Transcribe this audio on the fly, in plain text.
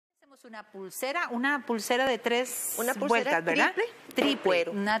Una pulsera de tres vueltas, ¿verdad? Triple,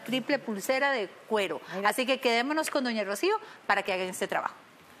 una triple pulsera de cuero. Mira. Así que quedémonos con doña Rocío para que hagan este trabajo.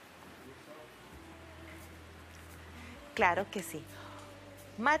 Claro que sí.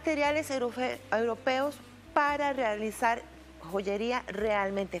 Materiales europeos para realizar joyería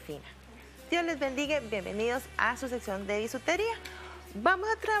realmente fina. Dios les bendiga, bienvenidos a su sección de bisutería. Vamos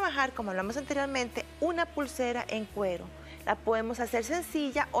a trabajar, como hablamos anteriormente, una pulsera en cuero. La podemos hacer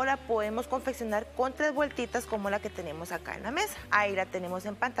sencilla o la podemos confeccionar con 3 vueltitas como la que tenemos acá en la mesa. Ahí la tenemos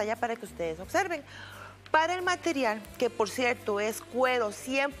en pantalla para que ustedes observen. Para el material, que por cierto es cuero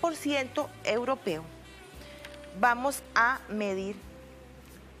 100% europeo, vamos a medir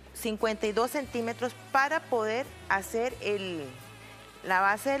 52 centímetros para poder hacer la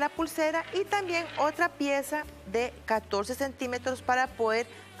base de la pulsera y también otra pieza de 14 centímetros para poder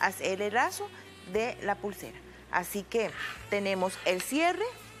hacer el lazo de la pulsera. Así que tenemos el cierre,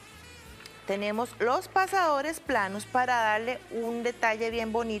 tenemos los pasadores planos para darle un detalle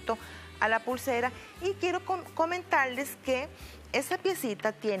bien bonito a la pulsera y quiero comentarles que esta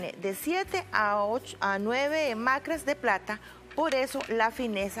piecita tiene de 7 a 9 macras de plata, por eso la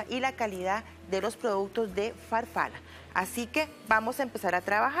fineza y la calidad de los productos de Farfalla. Así que vamos a empezar a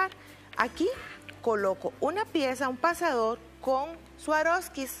trabajar. Aquí coloco una pieza, un pasador con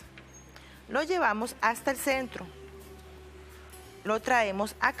Swarovskis. Lo llevamos hasta el centro. Lo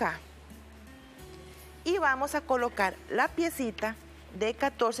traemos acá. Y vamos a colocar la piecita de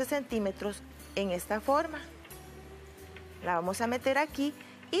 14 centímetros en esta forma. La vamos a meter aquí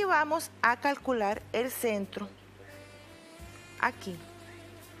y vamos a calcular el centro. Aquí.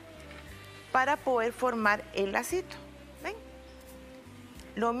 Para poder formar el lacito. ¿Ven?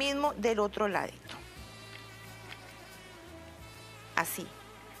 Lo mismo del otro ladito. Así.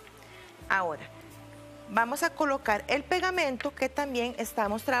 Ahora, vamos a colocar el pegamento que también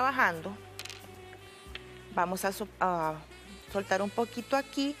estamos trabajando. Vamos a soltar un poquito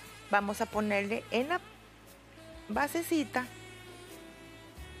aquí. Vamos a ponerle en la basecita.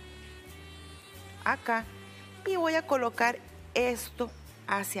 Acá. Y voy a colocar esto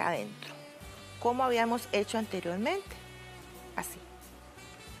hacia adentro, como habíamos hecho anteriormente. Así.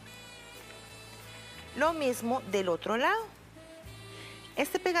 Lo mismo del otro lado.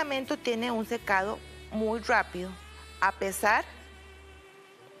 Este pegamento tiene un secado muy rápido, a pesar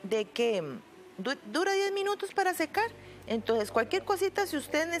de que dura 10 minutos para secar. Entonces, cualquier cosita, si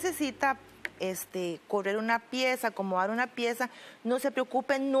usted necesita correr una pieza, acomodar una pieza, no se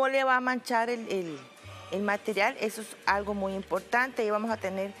preocupen, no le va a manchar el material. Eso es algo muy importante y vamos a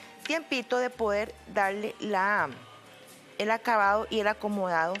tener tiempito de poder darle el acabado y el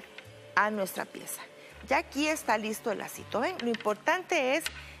acomodado a nuestra pieza. Ya aquí está listo el lacito, ¿ven? Lo importante es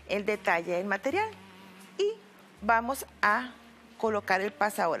el detalle del material. Y vamos a colocar el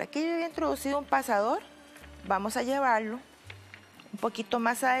pasador. Aquí yo he introducido un pasador. Vamos a llevarlo un poquito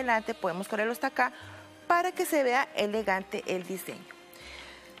más adelante. Podemos correrlo hasta acá para que se vea elegante el diseño.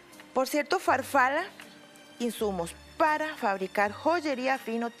 Por cierto, Farfalla, insumos para fabricar joyería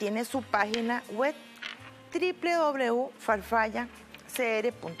fino, tiene su página web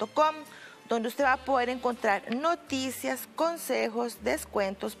www.farfallacr.com, donde usted va a poder encontrar noticias, consejos,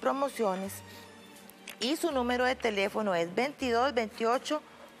 descuentos, promociones, y su número de teléfono es 22 28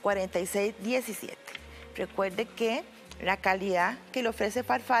 46 17. Recuerde que la calidad que le ofrece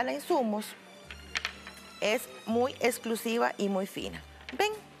Farfalla Insumos es muy exclusiva y muy fina.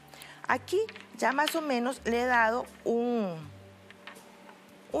 Ven, aquí ya más o menos le he dado un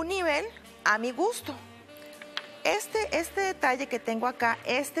nivel a mi gusto. Este detalle que tengo acá,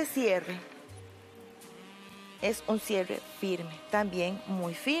 este cierre, es un cierre firme, también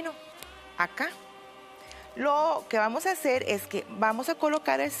muy fino. Acá. Lo que vamos a hacer es que vamos a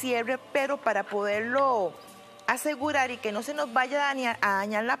colocar el cierre, pero para poderlo asegurar y que no se nos vaya a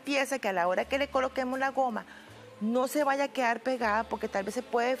dañar la pieza, que a la hora que le coloquemos la goma no se vaya a quedar pegada, porque tal vez se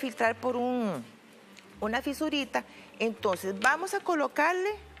puede filtrar por una fisurita. Entonces vamos a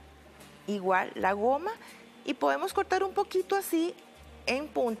colocarle igual la goma y podemos cortar un poquito así en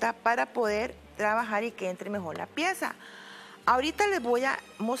punta para poder trabajar y que entre mejor la pieza. Ahorita les voy a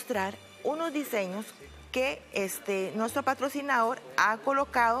mostrar unos diseños que nuestro patrocinador ha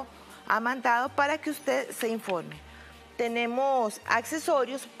mandado para que usted se informe. Tenemos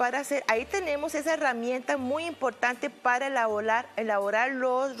accesorios para hacer, ahí tenemos esa herramienta muy importante para elaborar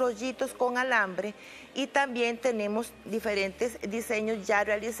los rollitos con alambre, y también tenemos diferentes diseños ya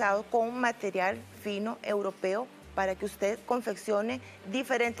realizados con material fino europeo para que usted confeccione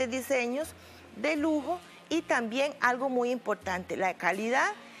diferentes diseños de lujo, y también algo muy importante, la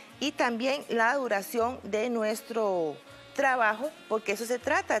calidad y también la duración de nuestro trabajo, porque eso se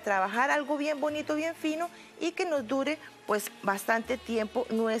trata, de trabajar algo bien bonito, bien fino y que nos dure pues bastante tiempo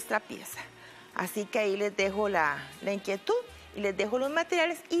nuestra pieza. Así que ahí les dejo la inquietud y les dejo los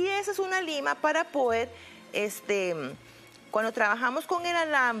materiales, y esa es una lima para poder, cuando trabajamos con el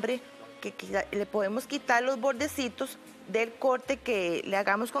alambre, que le podemos quitar los bordecitos del corte que le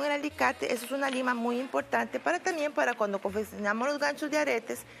hagamos con el alicate. Eso es una lima muy importante también para cuando confeccionamos los ganchos de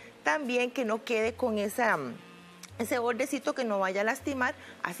aretes, también que no quede con ese bordecito, que no vaya a lastimar,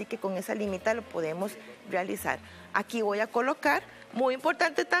 así que con esa limita lo podemos realizar. Aquí voy a colocar, muy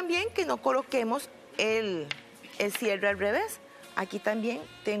importante también que no coloquemos el cierre al revés. Aquí también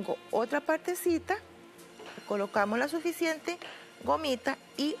tengo otra partecita, colocamos la suficiente gomita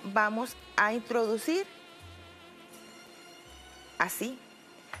y vamos a introducir así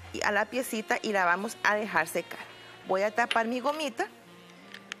a la piecita y la vamos a dejar secar. Voy a tapar mi gomita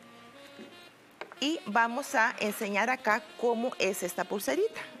y vamos a enseñar acá cómo es esta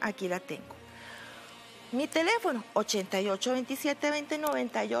pulserita. Aquí la tengo. Mi teléfono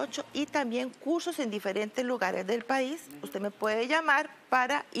 88272098, y también cursos en diferentes lugares del país. Usted me puede llamar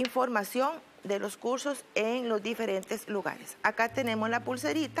para información de los cursos en los diferentes lugares. Acá tenemos la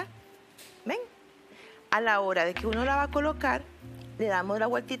pulserita. ¿Ven? A la hora de que uno la va a colocar, le damos la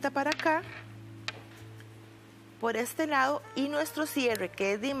vueltita para acá, por este lado, y nuestro cierre,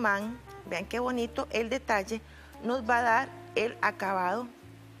 que es de imán, vean qué bonito el detalle, nos va a dar el acabado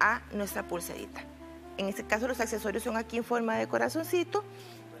a nuestra pulserita. En este caso los accesorios son aquí en forma de corazoncito,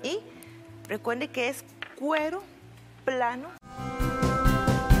 y recuerde que es cuero plano.